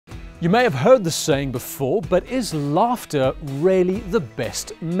You may have heard the saying before, but is laughter really the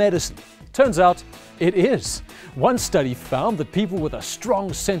best medicine? Turns out it is. One study found that people with a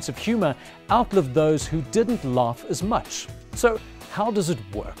strong sense of humor outlived those who didn't laugh as much. So how does it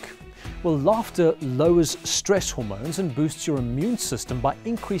work? Well, laughter lowers stress hormones and boosts your immune system by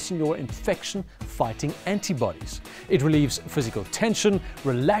increasing your infection-fighting antibodies. It relieves physical tension,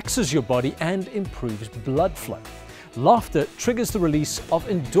 relaxes your body, and improves blood flow. Laughter triggers the release of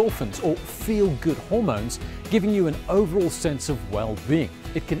endorphins, or feel-good hormones, giving you an overall sense of well-being.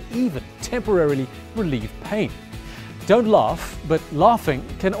 It can even temporarily relieve pain. Don't laugh, but laughing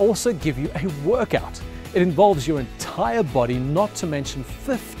can also give you a workout. It involves your entire body, not to mention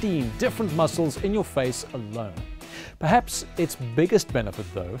 15 different muscles in your face alone. Perhaps its biggest benefit,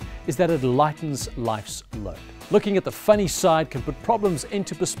 though, is that it lightens life's load. Looking at the funny side can put problems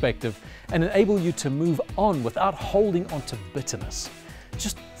into perspective and enable you to move on without holding on to bitterness.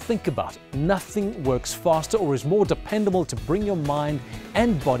 Just think about it. Nothing works faster or is more dependable to bring your mind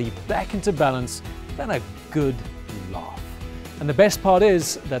and body back into balance than a good laugh. And the best part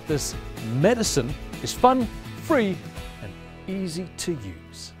is that this medicine is fun, free, and easy to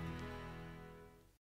use.